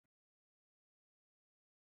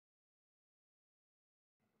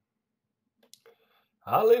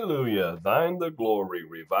Hallelujah. Thine the glory.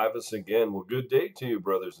 Revive us again. Well, good day to you,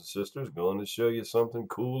 brothers and sisters. Going to show you something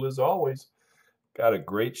cool as always. Got a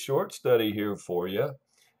great short study here for you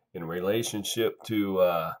in relationship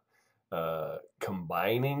to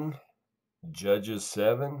combining Judges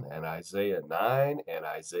 7 and Isaiah 9 and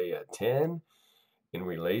Isaiah 10 in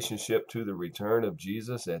relationship to the return of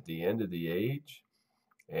Jesus at the end of the age.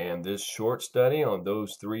 And this short study on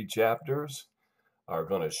those three chapters are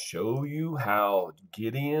going to show you how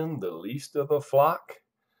Gideon, the least of the flock,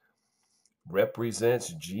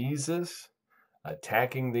 represents Jesus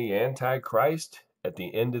attacking the Antichrist at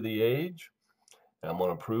the end of the age. I'm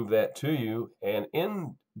going to prove that to you. And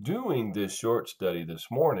in doing this short study this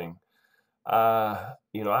morning, I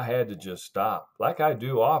had to just stop, like I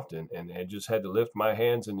do often, and just had to lift my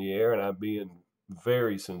hands in the air, and I'm being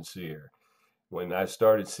very sincere. When I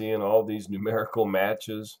started seeing all these numerical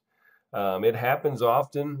matches, it happens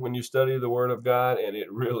often when you study the Word of God, and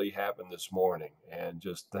it really happened this morning. And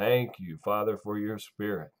just thank you, Father, for your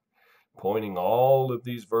Spirit, pointing all of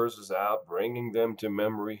these verses out, bringing them to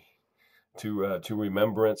memory, to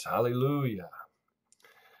remembrance. Hallelujah.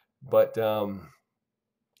 But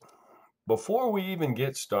before we even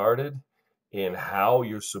get started in how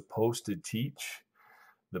you're supposed to teach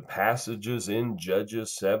the passages in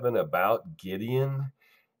Judges 7 about Gideon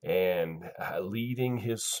and leading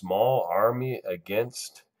his small army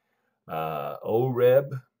against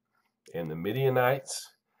Oreb and the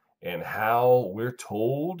Midianites, and how we're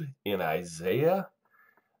told in Isaiah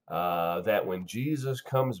that when Jesus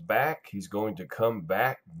comes back, he's going to come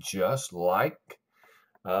back just like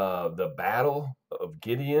the battle of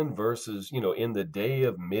Gideon versus, in the day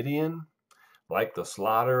of Midian, like the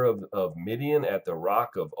slaughter of Midian at the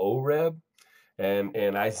rock of Oreb.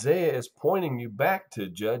 And Isaiah is pointing you back to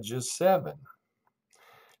Judges 7.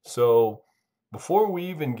 So before we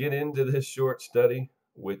even get into this short study,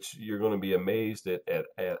 which you're going to be amazed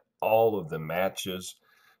at all of the matches,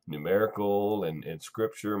 numerical and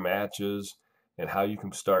scripture matches, and how you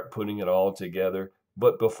can start putting it all together.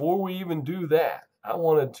 But before we even do that, I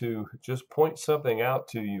wanted to just point something out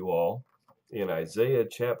to you all in Isaiah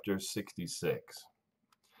chapter 66.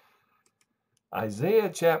 Isaiah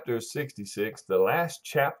chapter 66, the last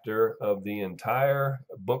chapter of the entire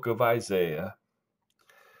book of Isaiah,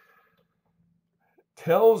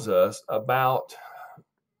 tells us about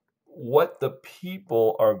what the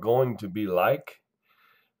people are going to be like,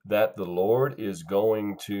 that the Lord is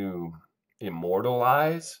going to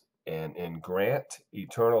immortalize and grant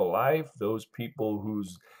eternal life, those people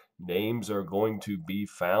whose names are going to be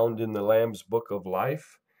found in the Lamb's book of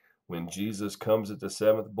life when Jesus comes at the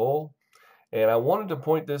seventh bowl. And I wanted to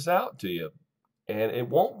point this out to you. And it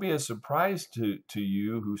won't be a surprise to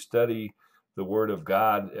you who study the Word of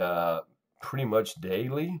God pretty much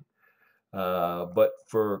daily. But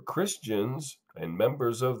for Christians and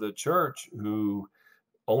members of the church who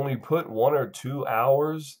only put 1 or 2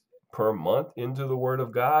 hours per month into the Word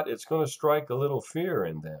of God, it's going to strike a little fear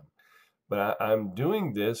in them. But I'm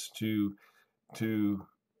doing this to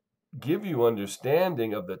give you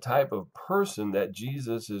understanding of the type of person that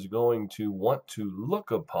Jesus is going to want to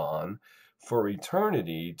look upon for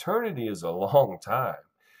eternity. Eternity is a long time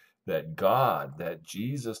that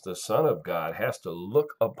Jesus, the Son of God, has to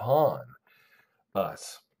look upon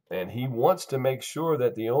us. And he wants to make sure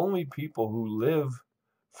that the only people who live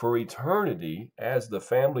for eternity as the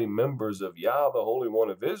family members of Yah, the Holy One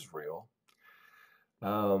of Israel,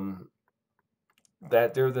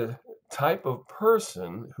 that they're the type of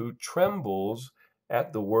person who trembles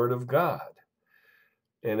at the Word of God.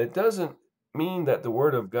 And it doesn't mean that the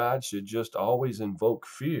Word of God should just always invoke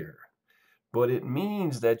fear, but it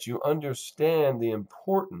means that you understand the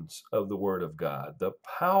importance of the Word of God, the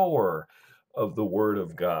power of the Word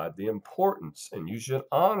of God, the importance, and you should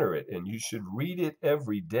honor it, and you should read it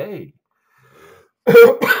every day.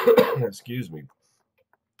 Excuse me.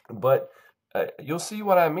 But you'll see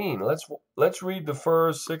what I mean. Let's read the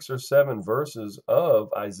first 6 or 7 verses of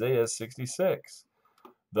Isaiah 66.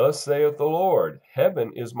 Thus saith the Lord,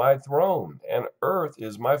 heaven is my throne, and earth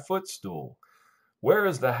is my footstool. Where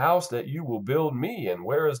is the house that you will build me, and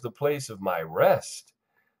where is the place of my rest?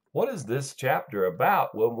 What is this chapter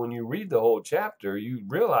about? Well, when you read the whole chapter, you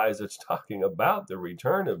realize it's talking about the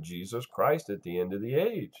return of Jesus Christ at the end of the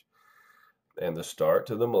age, and the start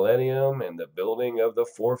to the millennium, and the building of the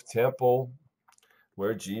fourth temple,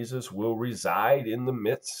 where Jesus will reside in the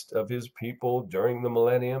midst of his people during the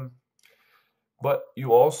millennium. But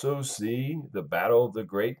you also see the battle of the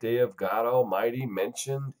great day of God Almighty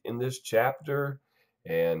mentioned in this chapter.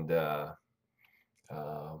 And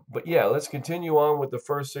but yeah, let's continue on with the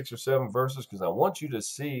first 6 or 7 verses, because I want you to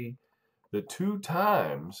see the two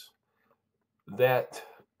times that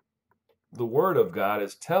the Word of God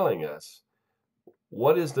is telling us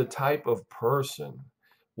what is the type of person,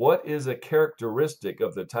 what is a characteristic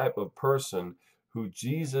of the type of person who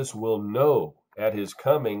Jesus will know at his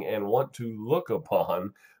coming and want to look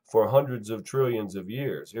upon for hundreds of trillions of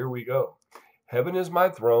years. Here we go. Heaven is my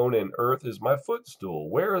throne and earth is my footstool.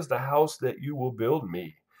 Where is the house that you will build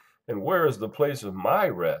me? And where is the place of my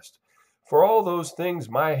rest? For all those things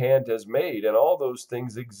my hand has made, and all those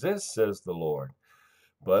things exist, says the Lord.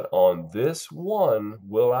 But on this one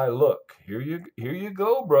will I look. Here you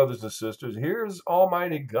go, brothers and sisters. Here's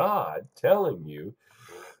Almighty God telling you,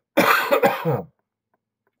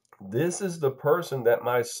 this is the person that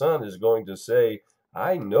my son is going to say,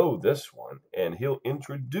 I know this one. And he'll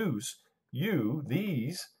introduce you,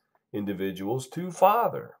 these individuals, to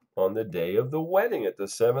Father on the day of the wedding at the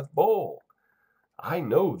seventh bowl. I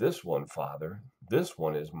know this one, Father. This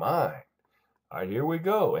one is mine. All right, here we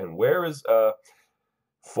go. And where is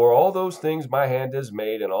for all those things my hand has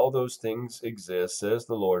made, and all those things exist, says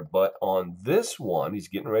the Lord. But on this one, he's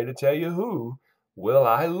getting ready to tell you who, will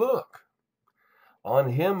I look.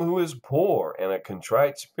 On him who is poor and a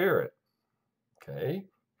contrite spirit. Okay,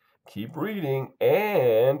 keep reading.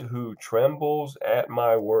 And who trembles at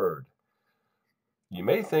my word. You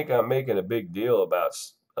may think I'm making a big deal about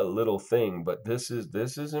a little thing, but this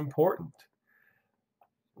is important.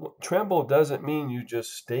 Tremble doesn't mean you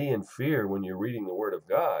just stay in fear when you're reading the Word of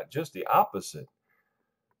God. Just the opposite.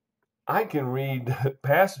 I can read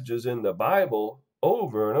passages in the Bible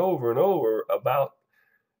over and over and over about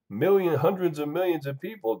hundreds of millions of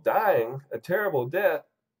people dying a terrible death,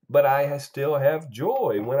 but I still have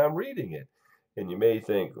joy when I'm reading it. And you may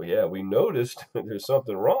think, well, yeah, we noticed there's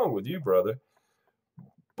something wrong with you, brother.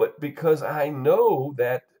 But because I know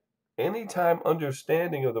that anytime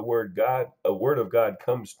understanding of the word God, a word of God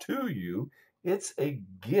comes to you, it's a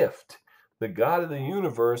gift. The God of the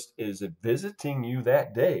universe is visiting you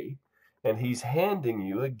that day, and he's handing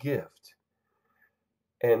you a gift.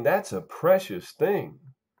 And that's a precious thing.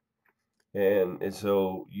 And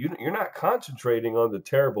so you're not concentrating on the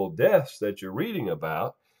terrible deaths that you're reading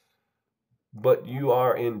about, but you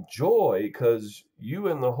are in joy because you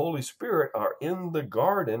and the Holy Spirit are in the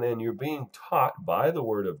garden and you're being taught by the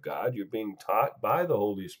Word of God. You're being taught by the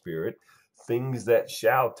Holy Spirit things that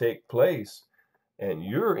shall take place, and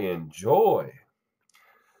you're in joy.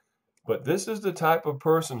 But this is the type of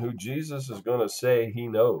person who Jesus is going to say he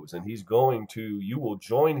knows, and you will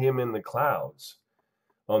join him in the clouds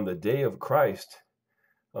on the day of Christ,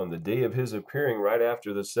 on the day of his appearing, right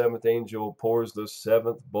after the seventh angel pours the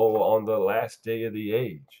seventh bowl on the last day of the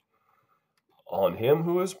age. On him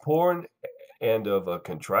who is poor and of a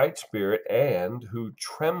contrite spirit, and who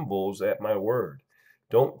trembles at my word.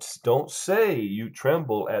 Don't say you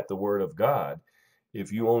tremble at the word of God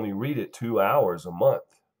if you only read it 2 hours a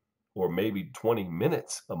month, or maybe 20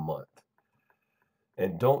 minutes a month.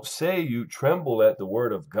 And don't say you tremble at the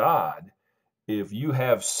word of God if you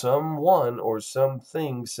have someone or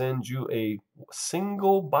something send you a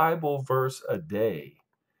single Bible verse a day,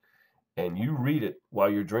 and you read it while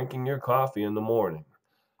you're drinking your coffee in the morning,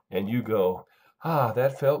 and you go,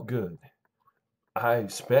 that felt good. I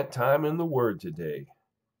spent time in the Word today.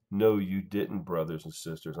 No, you didn't, brothers and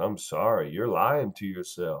sisters. I'm sorry. You're lying to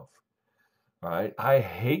yourself. All right. I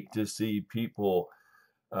hate to see people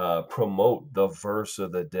promote the verse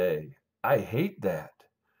of the day. I hate that.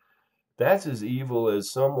 That's as evil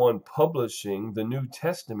as someone publishing the New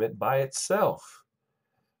Testament by itself.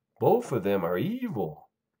 Both of them are evil.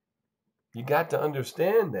 You got to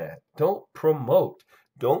understand that. Don't promote.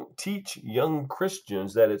 Don't teach young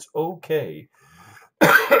Christians that it's okay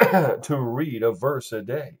to read a verse a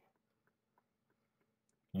day.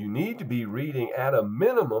 You need to be reading at a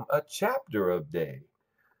minimum a chapter a day.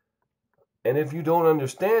 And if you don't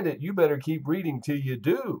understand it, you better keep reading till you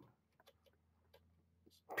do.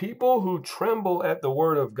 People who tremble at the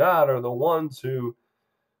word of God are the ones who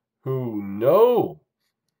know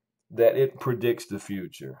that it predicts the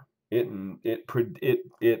future. It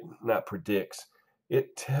not predicts.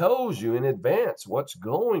 It tells you in advance what's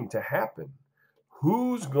going to happen.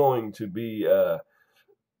 Who's going to be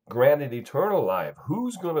granted eternal life?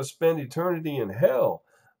 Who's going to spend eternity in hell?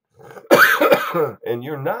 And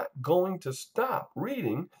you're not going to stop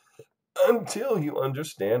reading until you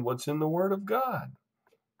understand what's in the Word of God.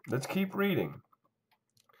 Let's keep reading,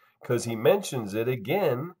 because he mentions it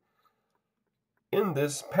again in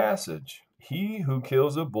this passage. He who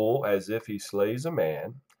kills a bull as if he slays a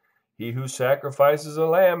man, he who sacrifices a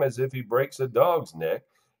lamb as if he breaks a dog's neck,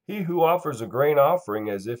 he who offers a grain offering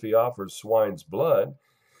as if he offers swine's blood,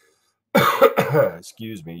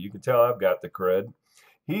 Excuse me, you can tell I've got the crud.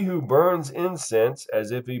 He who burns incense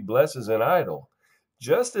as if he blesses an idol,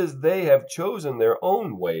 just as they have chosen their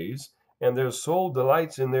own ways, and their soul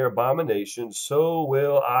delights in their abominations, so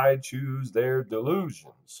will I choose their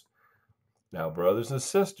delusions. Now, brothers and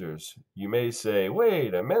sisters, you may say,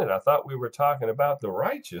 wait a minute, I thought we were talking about the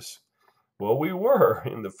righteous. Well, we were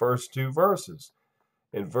in the first two verses.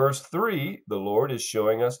 In verse 3, the Lord is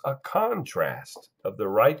showing us a contrast of the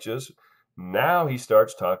righteous. Now he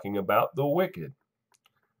starts talking about the wicked.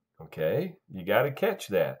 Okay, you got to catch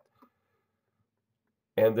that.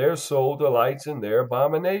 And their soul delights in their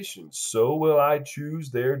abominations. So will I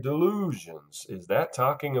choose their delusions. Is that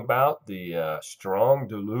talking about the strong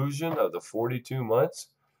delusion of the 42 months?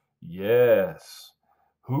 Yes.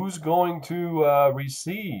 Who's going to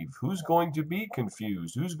receive? Who's going to be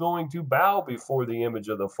confused? Who's going to bow before the image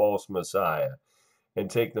of the false Messiah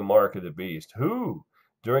and take the mark of the beast? Who?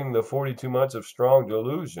 During the 42 months of strong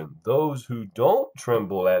delusion, those who don't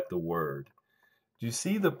tremble at the word. Do you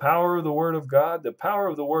see the power of the Word of God? The power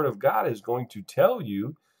of the Word of God is going to tell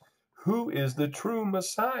you who is the true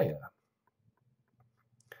Messiah.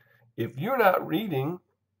 If you're not reading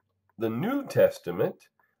the New Testament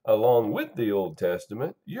along with the Old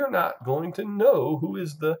Testament, you're not going to know who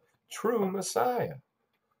is the true Messiah.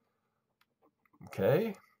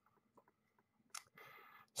 Okay?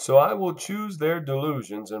 So I will choose their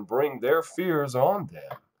delusions and bring their fears on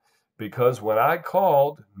them, because when I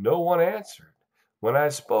called, no one answered. When I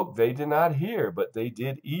spoke, they did not hear, but they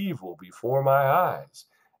did evil before my eyes,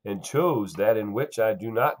 and chose that in which I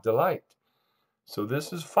do not delight. So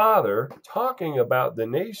this is Father talking about the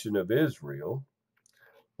nation of Israel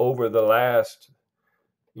over the last,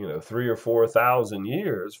 3 or 4,000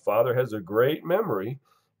 years. Father has a great memory,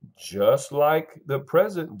 just like the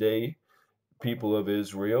present day people of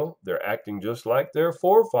Israel. They're acting just like their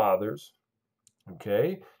forefathers.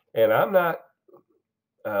 Okay? And I'm not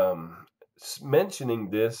mentioning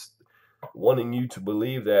this wanting you to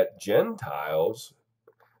believe that Gentiles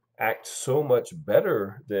act so much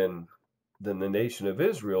better than the nation of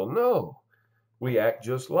Israel. No, we act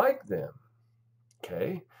just like them.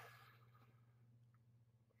 Okay?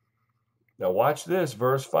 Now watch this,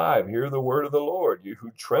 verse 5. Hear the word of the Lord, you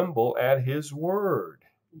who tremble at his word.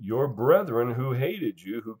 Your brethren who hated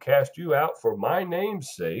you, who cast you out for my name's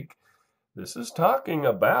sake. This is talking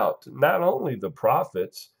about not only the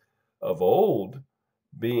prophets of old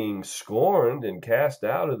being scorned and cast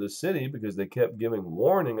out of the city because they kept giving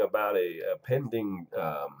warning about a pending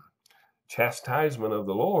chastisement of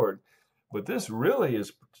the Lord. But this really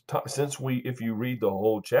is, if you read the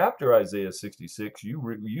whole chapter, Isaiah 66,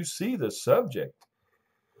 you see the subject.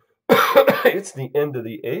 It's the end of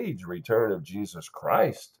the age, return of Jesus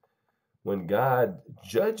Christ. When God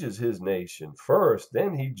judges his nation first,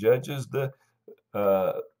 then he judges the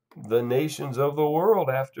nations of the world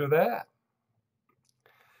after that.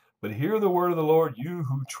 But hear the word of the Lord, you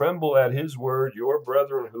who tremble at his word, your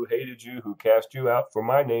brethren who hated you, who cast you out for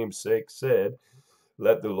my name's sake, said,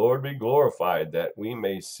 let the Lord be glorified, that we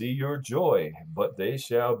may see your joy, but they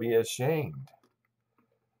shall be ashamed.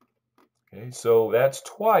 Okay, so that's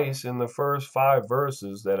twice in the first 5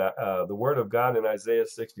 verses that the word of God in Isaiah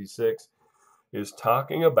 66 is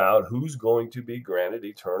talking about who's going to be granted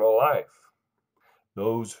eternal life.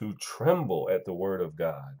 Those who tremble at the word of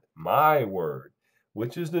God, my word,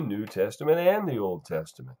 which is the New Testament and the Old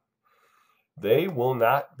Testament. They will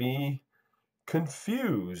not be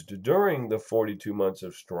confused during the 42 months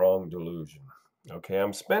of strong delusion. Okay,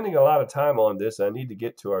 I'm spending a lot of time on this. I need to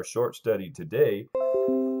get to our short study today.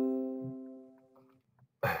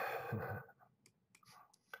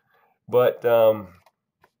 But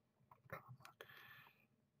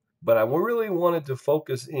I really wanted to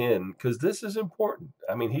focus in, because this is important.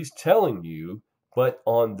 I mean, he's telling you, but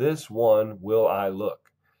on this one will I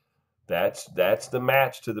look. That's the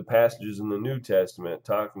match to the passages in the New Testament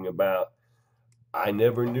talking about, I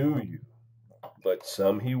never knew you, but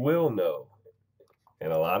some he will know.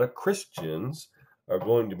 And a lot of Christians are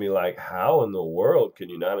going to be like, how in the world can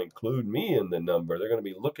you not include me in the number? They're going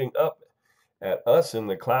to be looking up at us in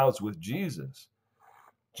the clouds with Jesus.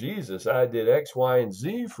 Jesus, I did X, Y, and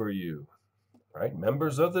Z for you, right?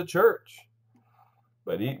 Members of the church.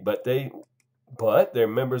 But they're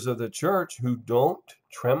members of the church who don't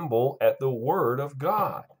tremble at the word of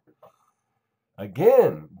God.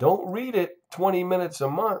 Again, don't read it 20 minutes a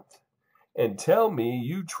month and tell me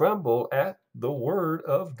you tremble at the word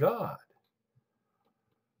of God.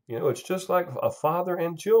 It's just like a father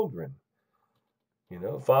and children.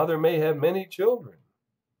 Father may have many children.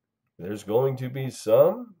 There's going to be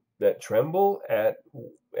some that tremble at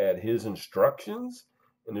his instructions,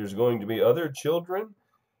 And there's going to be other children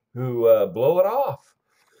who blow it off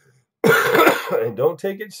and don't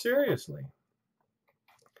take it seriously.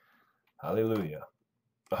 Hallelujah.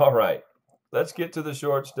 All right, let's get to the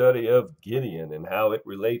short study of Gideon and how it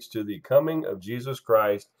relates to the coming of Jesus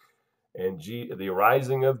Christ and the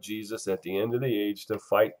rising of Jesus at the end of the age to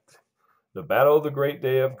fight the battle of the great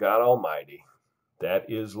day of God Almighty. That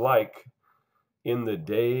is like in the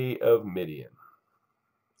day of Midian.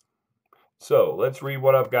 So let's read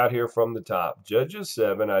what I've got here from the top. Judges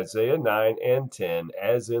 7, Isaiah 9, and 10,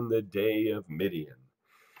 as in the day of Midian.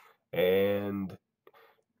 And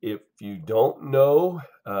if you don't know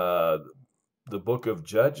the book of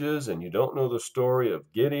Judges and you don't know the story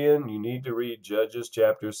of Gideon, you need to read Judges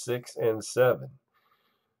chapter 6 and 7.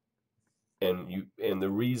 And the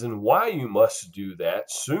reason why you must do that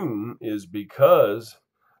soon is because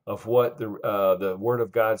of what the Word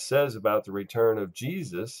of God says about the return of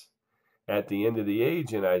Jesus at the end of the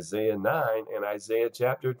age in Isaiah 9 and Isaiah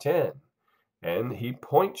chapter 10. And he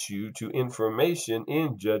points you to information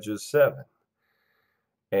in Judges 7.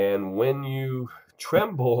 And when you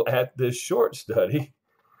tremble at this short study,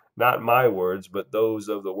 not my words, but those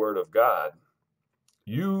of the Word of God,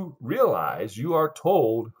 you realize you are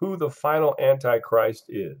told who the final Antichrist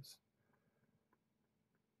is.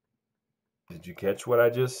 Did you catch what I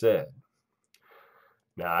just said?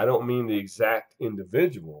 Now, I don't mean the exact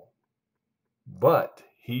individual, but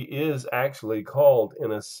he is actually called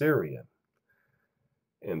an Assyrian.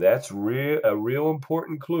 And that's a real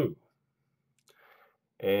important clue.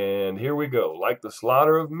 And here we go. Like the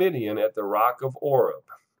slaughter of Midian at the rock of Oreb.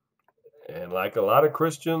 And like a lot of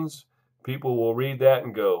Christians, people will read that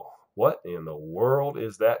and go, what in the world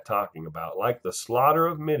is that talking about? Like the slaughter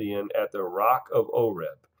of Midian at the rock of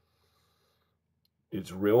Oreb.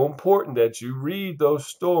 It's real important that you read those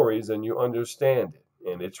stories and you understand it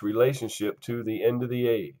and its relationship to the end of the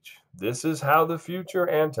age. This is how the future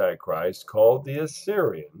Antichrist, called the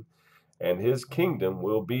Assyrian, and his kingdom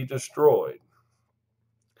will be destroyed.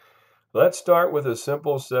 Let's start with a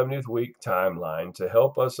simple 70th week timeline to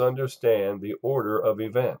help us understand the order of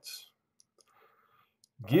events.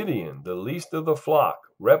 Gideon, the least of the flock,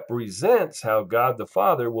 represents how God the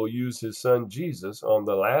Father will use his son Jesus on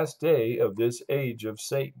the last day of this age of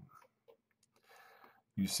Satan.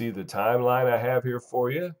 You see the timeline I have here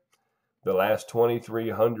for you? The last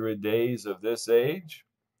 2,300 days of this age.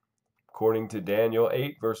 According to Daniel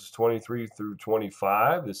 8, verses 23 through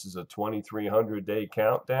 25, this is a 2,300-day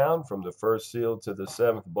countdown from the first seal to the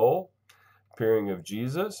seventh bowl, appearing of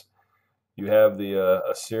Jesus. You have the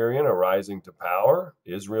Assyrian arising to power.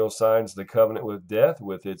 Israel signs the covenant with death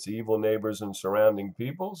with its evil neighbors and surrounding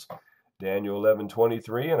peoples. Daniel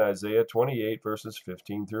 11:23 and Isaiah 28, verses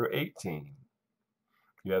 15 through 18.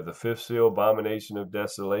 You have the fifth seal, abomination of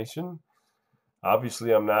desolation.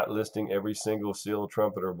 Obviously, I'm not listing every single seal,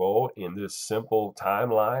 trumpet, or bowl in this simple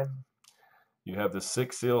timeline. You have the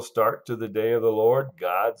sixth seal, start to the day of the Lord,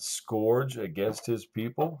 God's scourge against his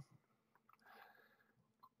people.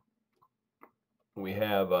 We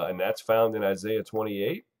have, and that's found in Isaiah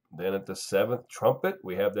 28. Then at the seventh trumpet,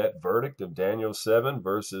 we have that verdict of Daniel 7,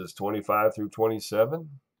 verses 25 through 27,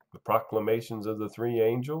 the proclamations of the three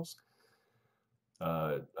angels.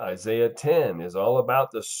 Isaiah 10 is all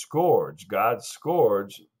about the scourge. God's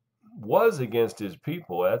scourge was against his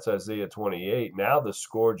people. That's Isaiah 28. Now the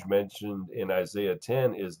scourge mentioned in Isaiah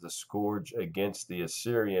 10 is the scourge against the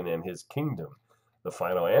Assyrian and his kingdom, the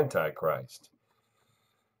final Antichrist.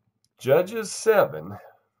 Judges 7's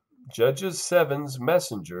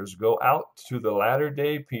messengers go out to the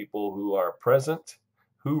latter-day people who are present,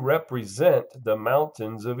 who represent the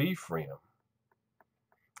mountains of Ephraim.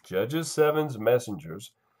 Judges 7's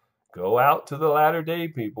messengers go out to the latter-day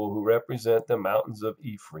people who represent the mountains of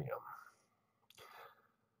Ephraim.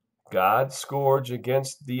 God's scourge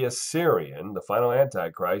against the Assyrian, the final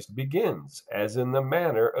Antichrist, begins as in the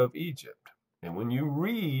manner of Egypt. And when you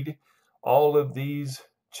read all of these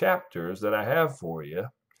chapters that I have for you,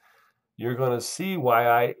 you're going to see why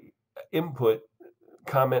I input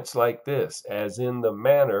comments like this, as in the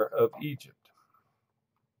manner of Egypt.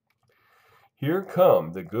 Here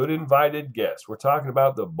come the good invited guests. We're talking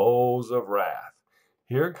about the bowls of wrath.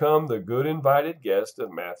 Here come the good invited guests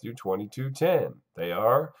of Matthew 22:10. They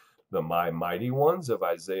are the mighty ones of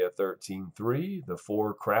Isaiah 13:3, the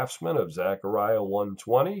four craftsmen of Zechariah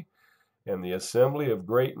 1:20, and the assembly of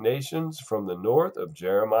great nations from the north of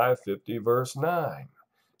Jeremiah 50, verse 9,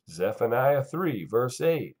 Zephaniah 3, verse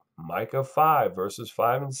 8, Micah 5, verses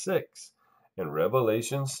 5 and 6, and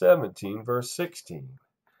Revelation 17, verse 16.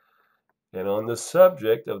 And on the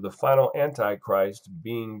subject of the final Antichrist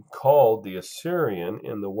being called the Assyrian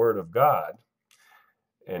in the Word of God,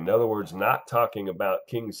 In other words, not talking about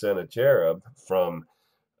King Sennacherib from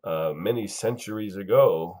many centuries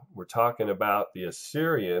ago. We're talking about the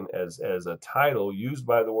Assyrian as a title used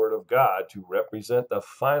by the Word of God to represent the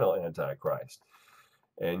final Antichrist.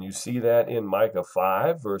 And you see that in Micah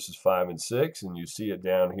 5, verses 5 and 6, and you see it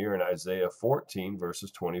down here in Isaiah 14,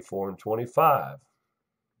 verses 24 and 25.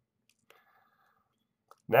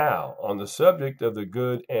 Now, on the subject of the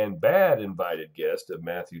good and bad invited guest of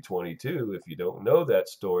Matthew 22, if you don't know that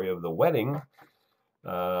story of the wedding,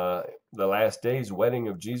 the last day's wedding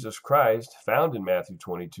of Jesus Christ, found in Matthew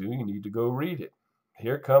 22, you need to go read it.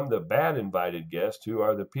 Here come the bad invited guests, who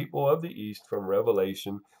are the people of the east, from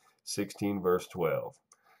Revelation 16, verse 12.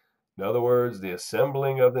 In other words, the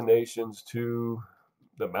assembling of the nations to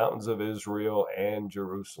the mountains of Israel and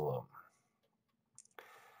Jerusalem.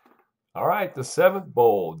 All right, the seventh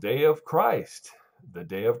bowl, Day of Christ. The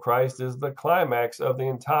Day of Christ is the climax of the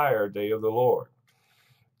entire Day of the Lord.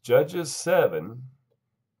 Judges 7,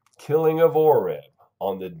 killing of Oreb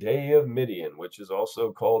on the day of Midian, which is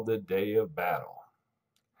also called the Day of Battle.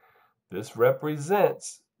 This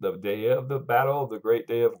represents the day of the battle of the great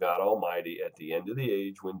day of God Almighty at the end of the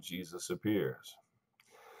age when Jesus appears.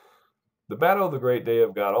 The battle of the great day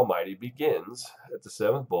of God Almighty begins at the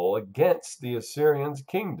seventh bowl against the Assyrians'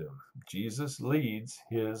 kingdom. Jesus leads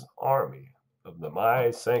his army of the my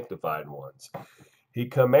sanctified ones. He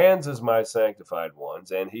commands his my sanctified ones,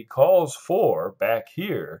 and he calls for, back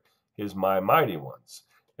here, his my mighty ones.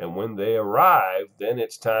 And when they arrive, then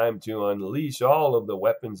it's time to unleash all of the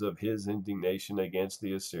weapons of his indignation against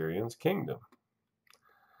the Assyrians' kingdom.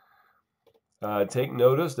 Take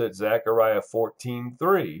notice that Zechariah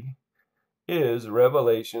 14:3 is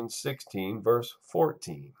Revelation 16, verse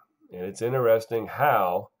 14. And it's interesting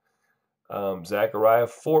how Zechariah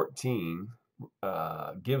 14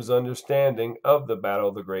 gives understanding of the battle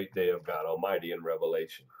of the great day of God Almighty in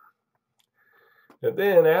Revelation. And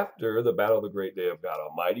then after the battle of the great day of God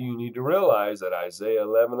Almighty, you need to realize that Isaiah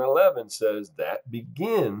 11:11 says that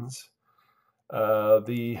begins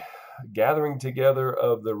the gathering together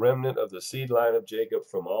of the remnant of the seed line of Jacob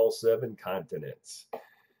from all 7 continents,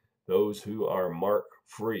 those who are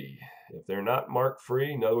mark-free. If they're not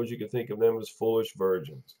mark-free, in other words, you can think of them as foolish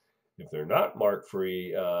virgins. If they're not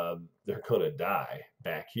mark-free, they're going to die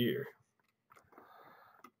back here.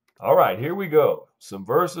 All right, here we go. Some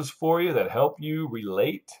verses for you that help you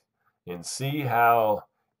relate and see how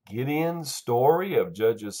Gideon's story of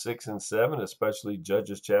Judges 6 and 7, especially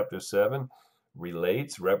Judges chapter 7,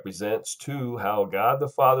 represents to how God the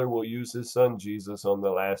Father will use his son Jesus on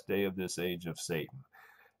the last day of this age of Satan.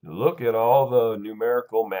 Look at all the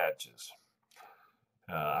numerical matches.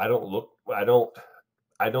 I don't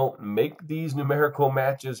make these numerical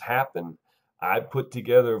matches happen. I put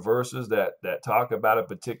together verses that talk about a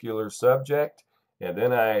particular subject, and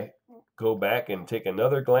then I go back and take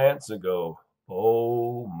another glance and go,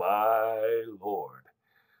 oh my Lord,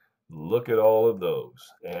 look at all of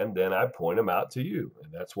those. And then I point them out to you,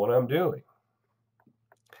 and that's what I'm doing.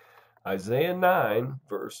 Isaiah 9,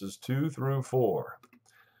 verses 2 through 4.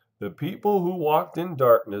 The people who walked in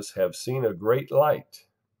darkness have seen a great light.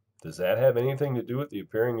 Does that have anything to do with the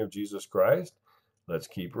appearing of Jesus Christ? Let's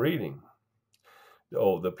keep reading.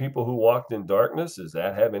 Oh, the people who walked in darkness, does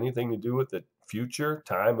that have anything to do with the future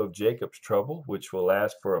time of Jacob's trouble, which will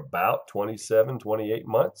last for about 27, 28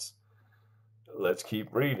 months? Let's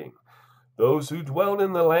keep reading. Those who dwelt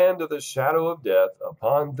in the land of the shadow of death,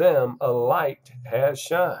 upon them a light has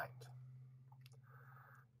shined.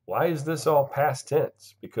 Why is this all past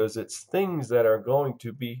tense? Because it's things that are going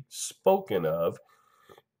to be spoken of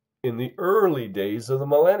in the early days of the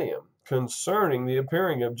millennium concerning the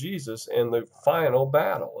appearing of Jesus and the final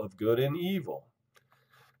battle of good and evil.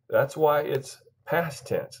 That's why it's past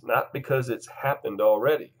tense, not because it's happened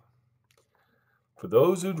already. For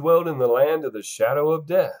those who dwelt in the land of the shadow of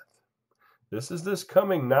death, this is this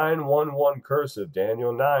coming 911 curse of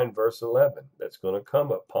Daniel 9, verse 11, that's going to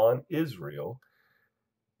come upon Israel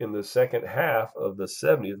in the second half of the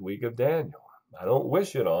 70th week of Daniel. I don't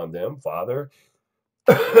wish it on them. Father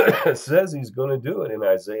says he's going to do it in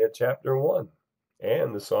Isaiah chapter 1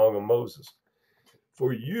 and the Song of Moses.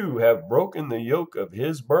 For you have broken the yoke of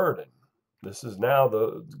his burden. This is now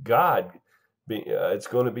the God. It's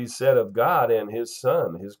going to be said of God and his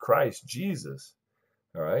Son, his Christ, Jesus.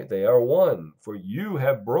 All right, they are one. For you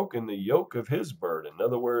have broken the yoke of his burden. In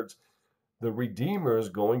other words, the Redeemer is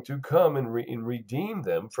going to come and redeem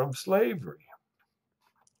them from slavery.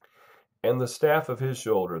 And the staff of his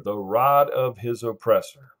shoulder, the rod of his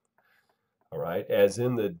oppressor. All right, as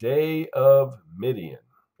in the day of Midian.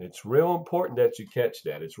 It's real important that you catch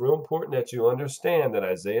that. It's real important that you understand that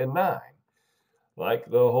Isaiah 9 Like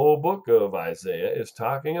the whole book of Isaiah is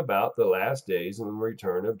talking about the last days and the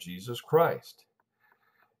return of Jesus Christ.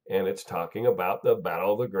 And it's talking about the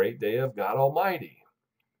battle of the great day of God Almighty.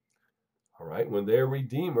 All right, when their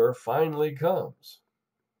Redeemer finally comes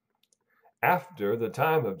after the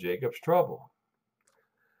time of Jacob's trouble.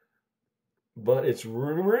 But it's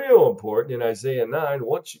real important in Isaiah 9,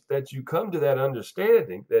 once that you come to that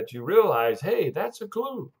understanding, that you realize, hey, that's a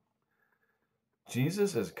clue.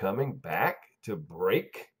 Jesus is coming back to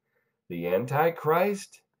break the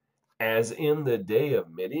Antichrist, as in the day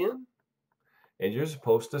of Midian. And you're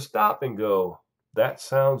supposed to stop and go, that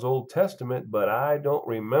sounds Old Testament, but I don't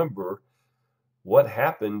remember what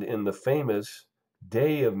happened in the famous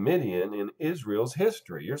day of Midian in Israel's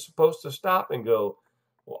history. You're supposed to stop and go,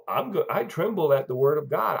 well, I tremble at the word of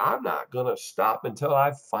God. I'm not going to stop until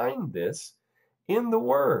I find this in the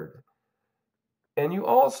word. And you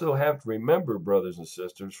also have to remember, brothers and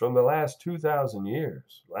sisters, from the last 2,000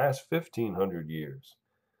 years, last 1,500 years,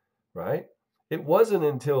 right? It wasn't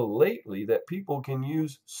until lately that people can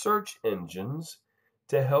use search engines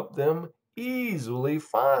to help them easily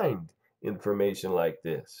find information like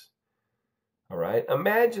this. All right.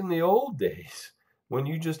 Imagine the old days when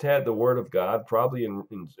you just had the Word of God, probably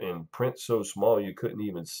in print so small you couldn't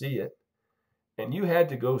even see it. And you had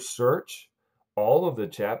to go search all of the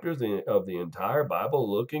chapters of the entire Bible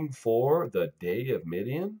looking for the day of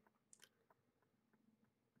Midian.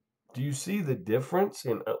 Do you see the difference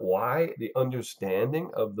in why the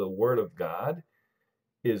understanding of the Word of God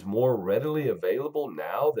is more readily available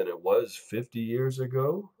now than it was 50 years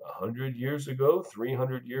ago, 100 years ago,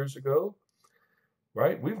 300 years ago?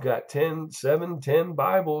 Right? We've got 10, 7, 10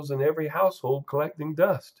 Bibles in every household collecting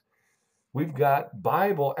dust. We've got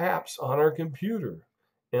Bible apps on our computer,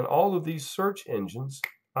 and all of these search engines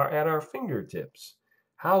are at our fingertips.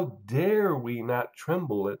 How dare we not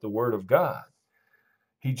tremble at the Word of God?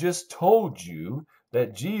 He just told you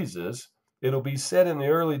that Jesus, it'll be said in the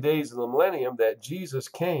early days of the millennium that Jesus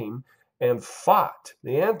came and fought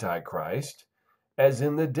the Antichrist as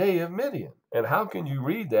in the day of Midian. And how can you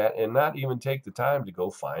read that and not even take the time to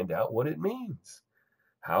go find out what it means?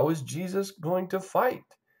 How is Jesus going to fight?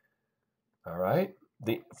 All right,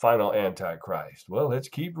 the final Antichrist. Well, let's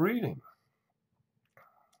keep reading.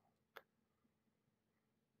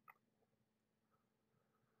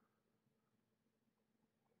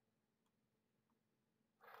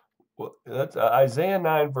 Well, that's Isaiah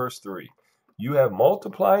 9, verse 3. You have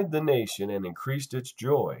multiplied the nation and increased its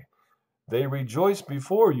joy. They rejoice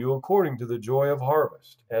before you according to the joy of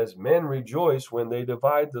harvest, as men rejoice when they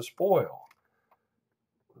divide the spoil.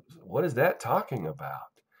 What is that talking about?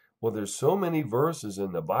 Well, there's so many verses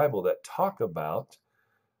in the Bible that talk about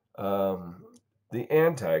the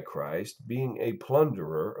Antichrist being a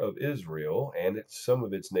plunderer of Israel and some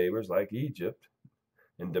of its neighbors like Egypt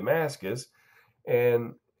and Damascus,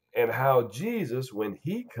 and how Jesus, when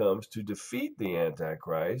he comes to defeat the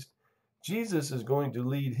Antichrist, Jesus is going to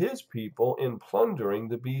lead his people in plundering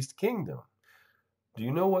the beast kingdom. Do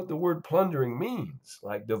you know what the word plundering means?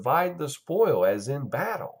 Like divide the spoil, as in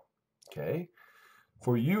battle. Okay?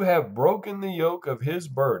 For you have broken the yoke of his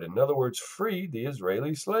burden. In other words, freed the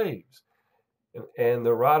Israeli slaves and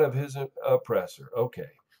the rod of his oppressor.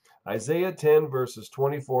 Okay. Isaiah 10, verses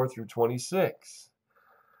 24 through 26.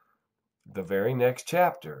 The very next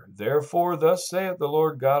chapter. Therefore, thus saith the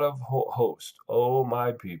Lord God of hosts, O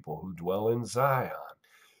my people who dwell in Zion,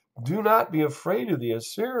 do not be afraid of the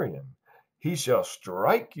Assyrian. He shall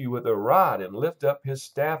strike you with a rod and lift up his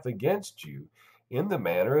staff against you in the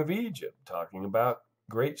manner of Egypt, talking about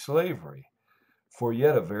great slavery. For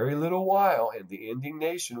yet a very little while, and the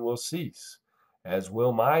indignation will cease, as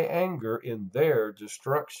will my anger in their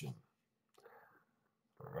destruction.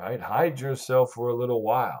 All right, hide yourself for a little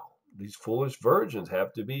while. These foolish virgins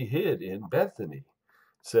have to be hid in Bethany,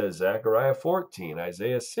 says Zechariah 14.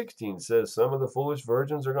 Isaiah 16 says some of the foolish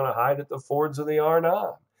virgins are going to hide at the fords of the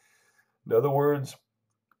Arnon. In other words,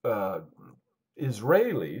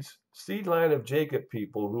 Israelis, seed line of Jacob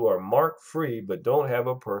people who are mark free but don't have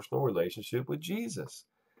a personal relationship with Jesus.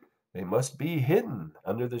 They must be hidden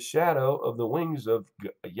under the shadow of the wings of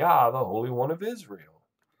Yah, the Holy One of Israel,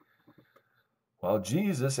 while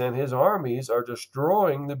Jesus and his armies are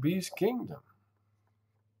destroying the beast kingdom.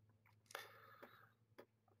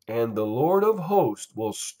 And the Lord of hosts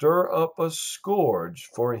will stir up a scourge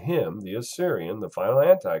for him, the Assyrian, the final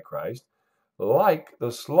Antichrist, like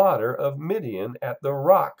the slaughter of Midian at the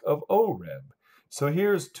rock of Oreb. So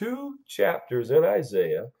here's 2 chapters in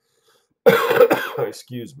Isaiah,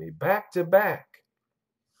 excuse me, back to back,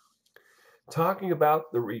 talking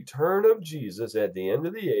about the return of Jesus at the end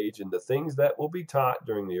of the age and the things that will be taught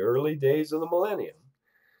during the early days of the millennium.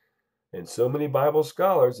 And so many Bible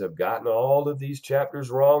scholars have gotten all of these chapters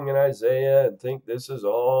wrong in Isaiah and think this is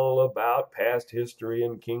all about past history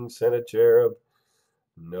and King Sennacherib.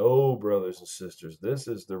 No, brothers and sisters, this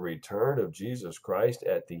is the return of Jesus Christ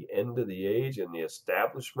at the end of the age and the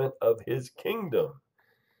establishment of his kingdom.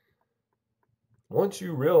 Once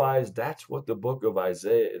you realize that's what the book of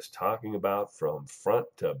Isaiah is talking about from front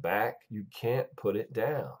to back, you can't put it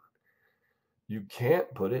down. You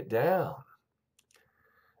can't put it down.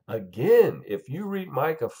 Again, if you read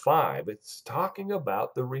Micah 5, it's talking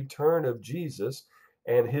about the return of Jesus,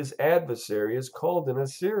 and his adversary is called an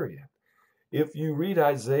Assyrian. If you read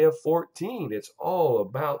Isaiah 14, it's all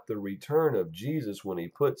about the return of Jesus when he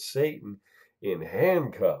put Satan in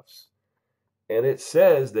handcuffs. And it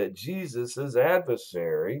says that Jesus'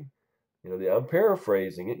 adversary, I'm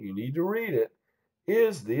paraphrasing it, you need to read it,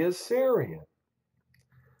 is the Assyrian.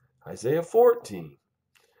 Isaiah 14.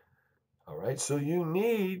 All right, so you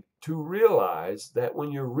need to realize that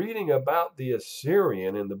when you're reading about the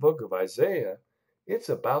Assyrian in the book of Isaiah, it's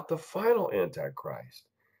about the final Antichrist,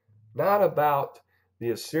 not about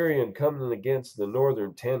the Assyrian coming against the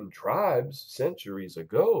northern 10 tribes centuries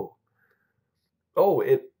ago. Oh,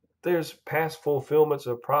 there's past fulfillments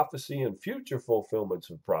of prophecy and future fulfillments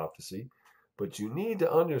of prophecy, but you need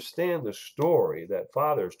to understand the story that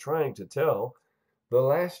Father is trying to tell the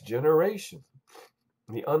last generation,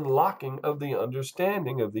 the unlocking of the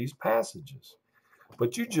understanding of these passages.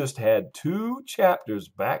 But you just had 2 chapters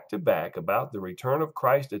back to back about the return of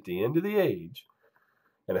Christ at the end of the age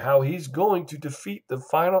and how he's going to defeat the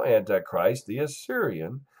final Antichrist, the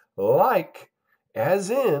Assyrian, like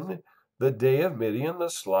as in the day of Midian, the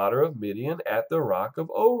slaughter of Midian at the rock of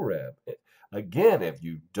Oreb. Again, if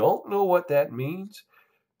you don't know what that means,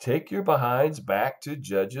 take your behinds back to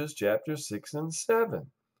Judges chapter 6 and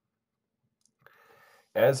 7.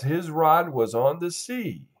 As his rod was on the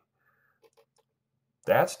sea,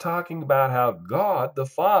 that's talking about how God the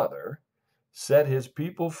Father set his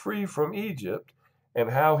people free from Egypt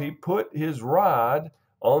and how he put his rod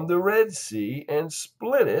on the Red Sea and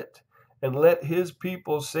split it and let his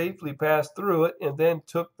people safely pass through it, and then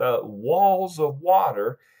took the walls of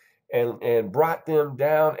water and brought them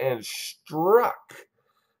down and struck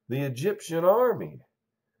the Egyptian army.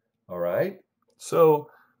 All right?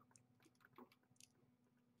 So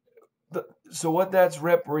what that's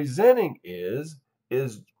representing is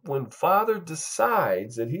when Father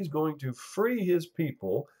decides that he's going to free his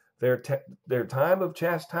people, their time of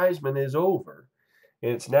chastisement is over,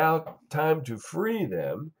 and it's now time to free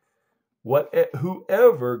them.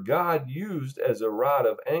 Whoever God used as a rod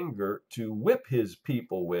of anger to whip his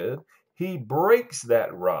people with, he breaks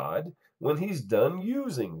that rod when he's done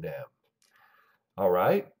using them. All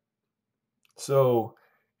right? So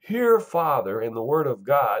here, Father, in the Word of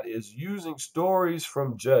God, is using stories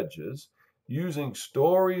from Judges, using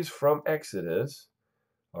stories from Exodus,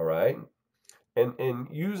 all right, and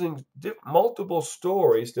using multiple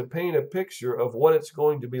stories to paint a picture of what it's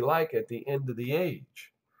going to be like at the end of the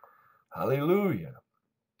age. Hallelujah.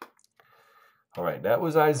 All right, that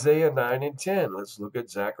was Isaiah 9 and 10. Let's look at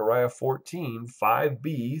Zechariah 14,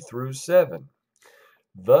 5b through 7.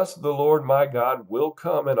 Thus the Lord my God will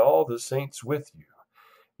come, and all the saints with you.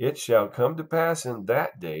 It shall come to pass in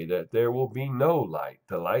that day that there will be no light.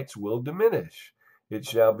 The lights will diminish. It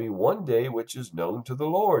shall be one day which is known to the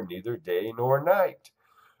Lord, neither day nor night.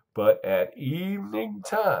 But at evening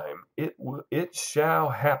time it shall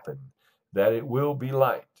happen that it will be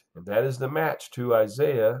light. And that is the match to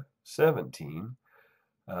Isaiah 17,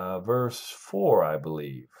 verse 4, I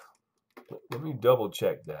believe. Let me double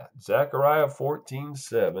check that. Zechariah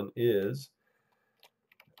 14:7 is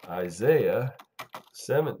Isaiah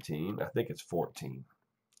 17, I think it's 14.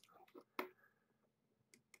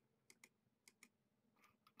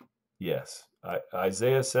 Yes,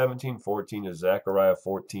 Isaiah 17:14 is Zechariah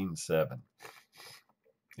 14:7.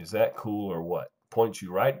 Is that cool or what? Points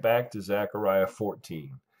you right back to Zechariah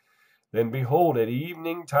 14. Then behold, at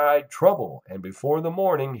evening tide trouble, and before the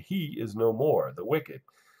morning he is no more, the wicked.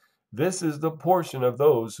 This is the portion of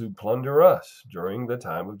those who plunder us during the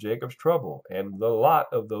time of Jacob's trouble, and the lot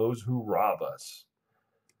of those who rob us.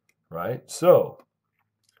 Right? So,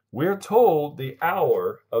 we're told the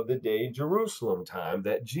hour of the day Jerusalem time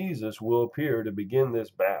that Jesus will appear to begin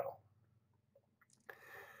this battle.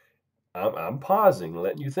 I'm pausing,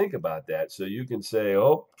 letting you think about that so you can say,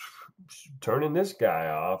 oh, turning this guy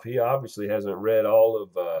off. He obviously hasn't read all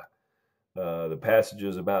of the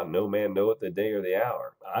passages about no man knoweth the day or the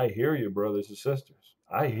hour. I hear you, brothers and sisters.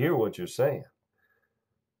 I hear what you're saying.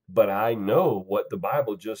 But I know what the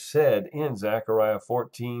Bible just said in Zechariah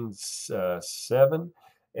 14:7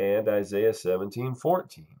 and Isaiah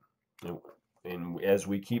 17:14. And as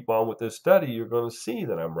we keep on with this study, you're going to see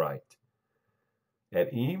that I'm right.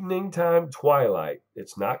 At evening time, twilight,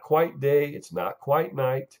 it's not quite day, it's not quite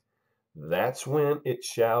night. That's when it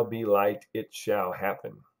shall be light, it shall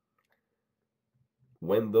happen.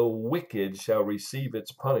 When the wicked shall receive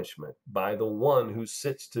its punishment by the one who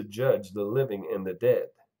sits to judge the living and the dead.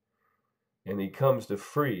 And he comes to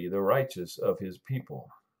free the righteous of his people.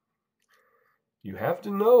 You have to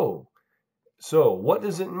know. So, what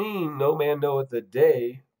does it mean, no man knoweth the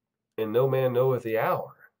day and no man knoweth the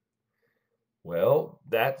hour? Well,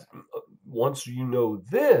 once you know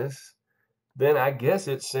this, then I guess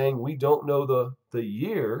it's saying we don't know the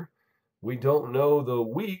year, we don't know the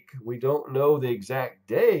week, we don't know the exact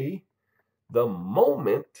day, the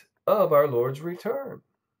moment of our Lord's return.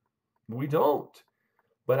 We don't.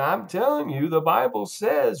 But I'm telling you, the Bible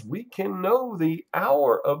says we can know the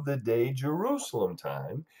hour of the day, Jerusalem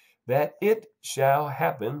time, that it shall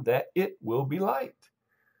happen, that it will be light.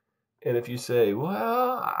 And if you say,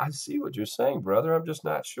 well, I see what you're saying, brother, I'm just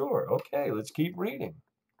not sure. Okay, let's keep reading.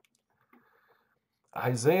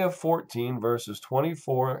 Isaiah 14, verses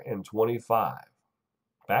 24 and 25.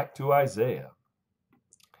 Back to Isaiah.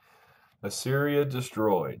 Assyria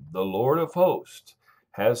destroyed. The Lord of hosts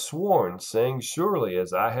has sworn, saying, surely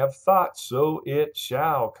as I have thought, so it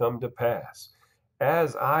shall come to pass.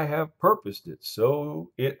 As I have purposed it,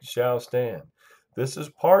 so it shall stand. This is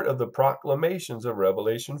part of the proclamations of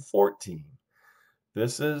Revelation 14.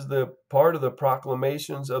 This is the part of the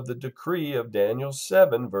proclamations of the decree of Daniel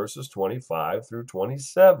 7, verses 25 through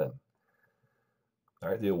 27. All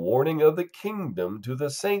right, the awarding of the kingdom to the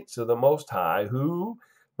saints of the Most High, who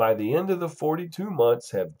by the end of the 42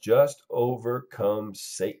 months have just overcome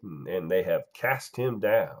Satan, and they have cast him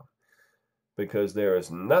down, because there is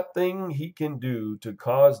nothing he can do to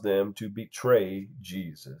cause them to betray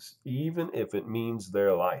Jesus, even if it means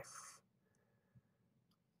their life.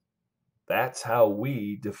 That's how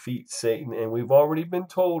we defeat Satan, and we've already been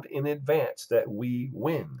told in advance that we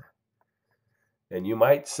win. And you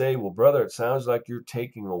might say, well, brother, it sounds like you're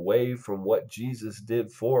taking away from what Jesus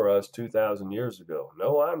did for us 2,000 years ago.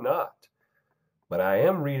 No, I'm not. But I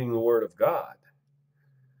am reading the Word of God.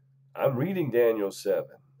 I'm reading Daniel 7.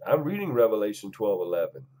 I'm reading Revelation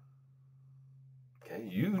 12:11. Okay,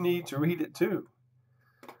 you need to read it too.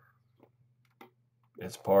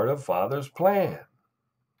 It's part of Father's plan.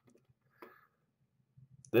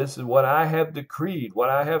 This is what I have decreed, what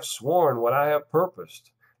I have sworn, what I have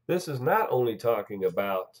purposed. This is not only talking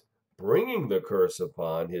about bringing the curse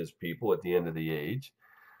upon his people at the end of the age,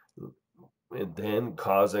 and then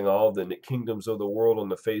causing all the kingdoms of the world on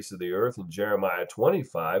the face of the earth in Jeremiah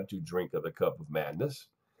 25 to drink of the cup of madness.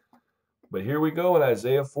 But here we go in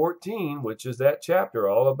Isaiah 14, which is that chapter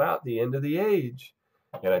all about the end of the age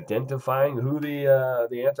and identifying who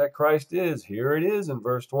the Antichrist is. Here it is in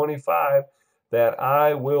verse 25, that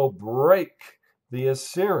I will break the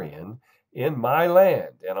Assyrian in my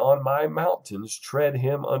land, and on my mountains tread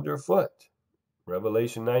him underfoot.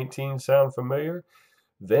 Revelation 19, sound familiar?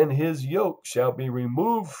 Then his yoke shall be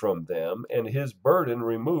removed from them, and his burden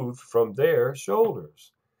removed from their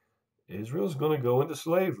shoulders. Israel's going to go into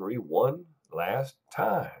slavery one last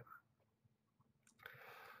time.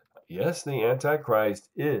 Yes, the Antichrist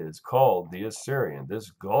is called the Assyrian.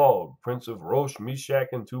 This Gog, prince of Rosh, Meshach,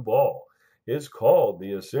 and Tubal, is called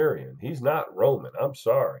the Assyrian. He's not Roman. I'm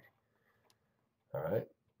sorry. All right.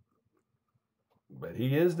 But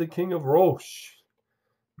he is the king of Rosh,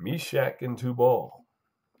 Meshach, and Tubal.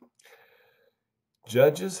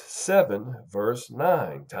 Judges 7, verse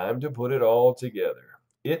 9. Time to put it all together.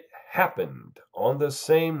 It happened on the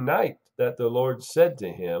same night that the Lord said to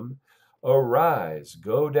him, arise,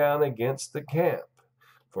 go down against the camp,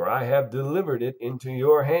 for I have delivered it into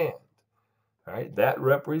your hand. All right, that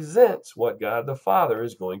represents what God the Father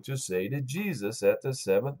is going to say to Jesus at the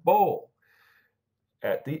seventh bowl,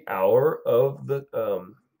 at the hour of the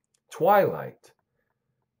twilight.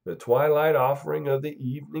 The twilight offering of the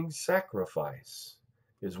evening sacrifice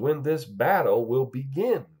is when this battle will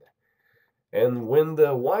begin, and when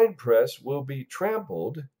the winepress will be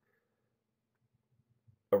trampled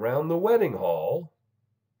around the wedding hall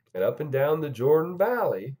and up and down the Jordan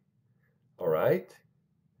Valley. All right.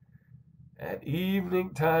 At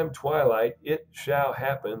evening time twilight, it shall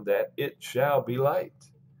happen that it shall be light.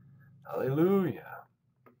 Hallelujah.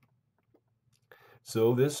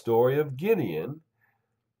 So this story of Gideon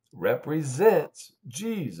represents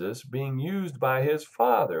Jesus being used by his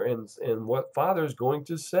Father, and what Father is going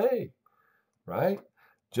to say, right?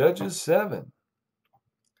 Judges 7.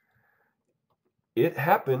 it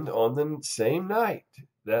happened on the same night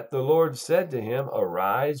that the Lord said to him,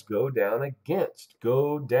 arise, go down against,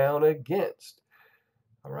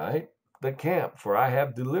 all right, the camp, for I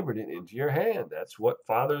have delivered it into your hand. That's what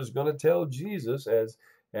Father is going to tell Jesus as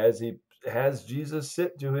he has Jesus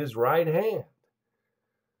sit to his right hand.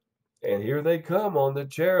 And here they come on the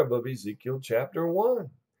cherub of Ezekiel chapter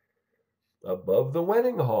 1, above the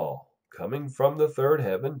wedding hall, coming from the third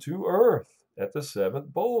heaven to earth at the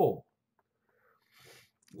seventh bowl.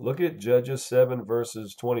 Look at Judges 7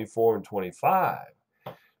 verses 24 and 25.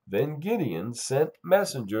 Then Gideon sent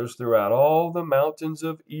messengers throughout all the mountains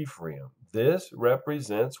of Ephraim. This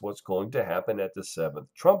represents what's going to happen at the seventh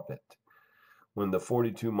trumpet, when the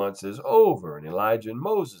 42 months is over and Elijah and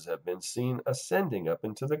Moses have been seen ascending up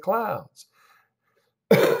into the clouds.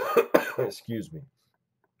 Excuse me.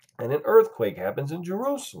 And an earthquake happens in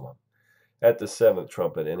Jerusalem at the seventh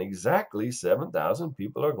trumpet, and exactly 7,000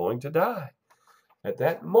 people are going to die. At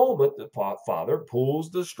that moment, the Father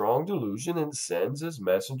pulls the strong delusion and sends his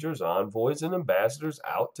messengers, envoys, and ambassadors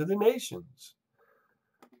out to the nations.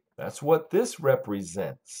 That's what this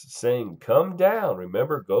represents, saying, come down.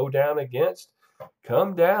 Remember, go down against,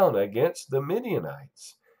 come down against the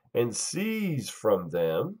Midianites and seize from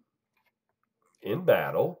them in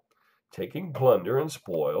battle, taking plunder and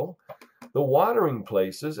spoil, the watering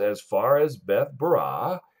places as far as Beth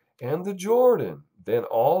Barah and the Jordan. Then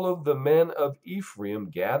all of the men of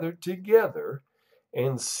Ephraim gathered together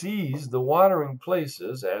and seized the watering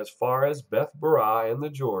places as far as Beth Barah and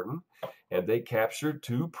the Jordan, and they captured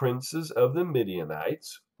 2 princes of the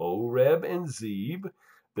Midianites, Oreb and Zeb.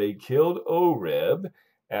 They killed Oreb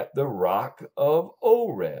at the rock of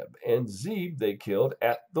Oreb, and Zeb they killed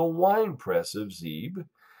at the winepress of Zeb.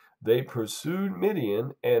 They pursued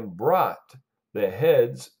Midian and brought the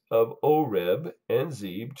heads of Oreb and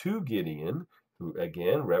Zeb to Gideon, who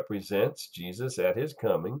again represents Jesus at his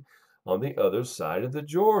coming on the other side of the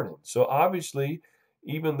Jordan. So obviously,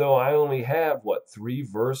 even though I only have, 3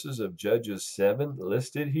 verses of Judges 7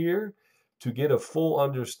 listed here, to get a full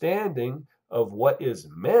understanding of what is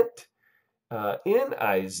meant in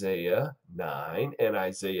Isaiah 9 and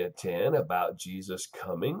Isaiah 10 about Jesus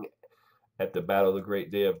coming at the battle of the great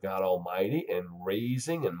day of God Almighty and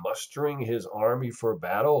raising and mustering his army for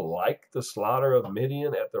battle, like the slaughter of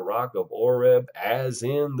Midian at the rock of Oreb, as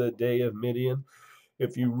in the day of Midian.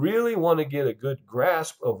 If you really want to get a good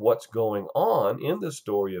grasp of what's going on in the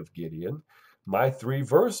story of Gideon, my 3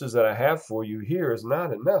 verses that I have for you here is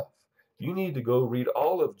not enough. You need to go read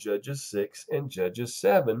all of Judges 6 and Judges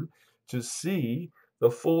 7 to see the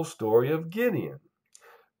full story of Gideon.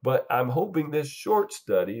 But I'm hoping this short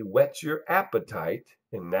study whets your appetite,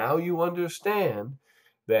 and now you understand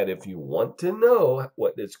that if you want to know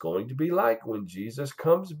what it's going to be like when Jesus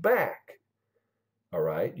comes back, all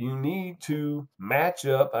right, you need to match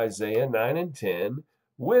up Isaiah 9 and 10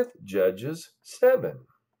 with Judges 7.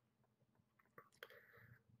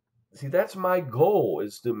 See, that's my goal,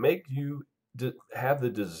 is to make you have the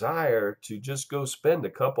desire to just go spend a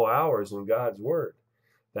couple hours in God's Word.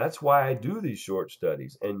 That's why I do these short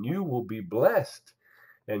studies, and you will be blessed,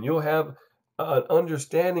 and you'll have an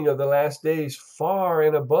understanding of the last days far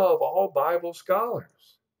and above all Bible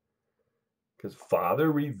scholars. Because Father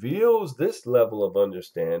reveals this level of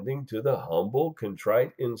understanding to the humble,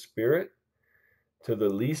 contrite in spirit, to the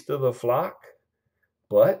least of the flock,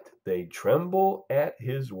 but they tremble at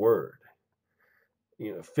his word.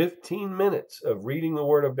 15 minutes of reading the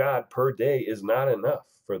word of God per day is not enough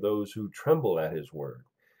for those who tremble at his word.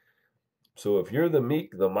 So if you're the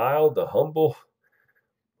meek, the mild, the humble,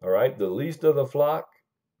 all right, the least of the flock,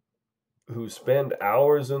 who spend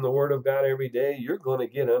hours in the Word of God every day, you're going to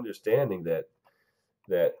get understanding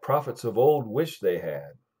that prophets of old wish they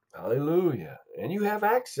had. Hallelujah. And you have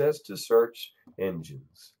access to search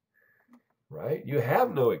engines, right? You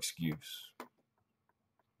have no excuse.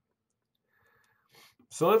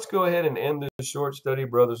 So let's go ahead and end this short study,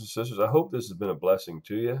 brothers and sisters. I hope this has been a blessing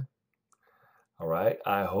to you. All right.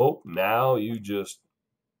 I hope now you just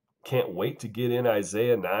can't wait to get in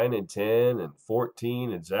Isaiah 9 and 10 and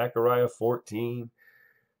 14 and Zechariah 14.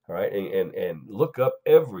 All right. And look up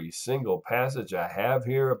every single passage I have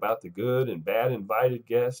here about the good and bad invited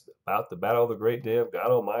guest, about the battle of the great day of God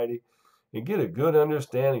Almighty, and get a good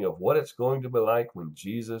understanding of what it's going to be like when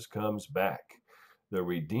Jesus comes back, the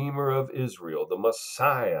Redeemer of Israel, the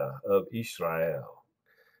Messiah of Israel.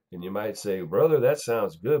 And you might say, brother, that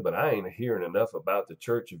sounds good, but I ain't hearing enough about the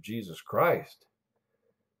Church of Jesus Christ.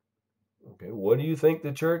 Okay, what do you think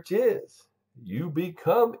the church is? You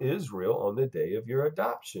become Israel on the day of your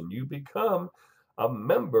adoption. You become a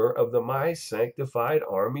member of the my sanctified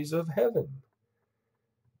armies of heaven.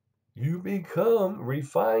 You become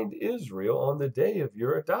refined Israel on the day of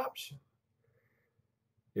your adoption.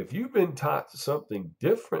 If you've been taught something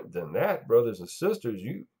different than that, brothers and sisters,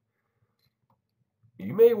 you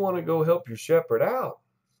may want to go help your shepherd out.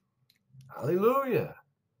 Hallelujah.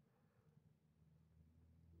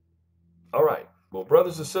 All right. Well,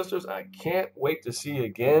 brothers and sisters, I can't wait to see you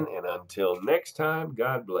again. And until next time,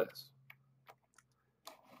 God bless.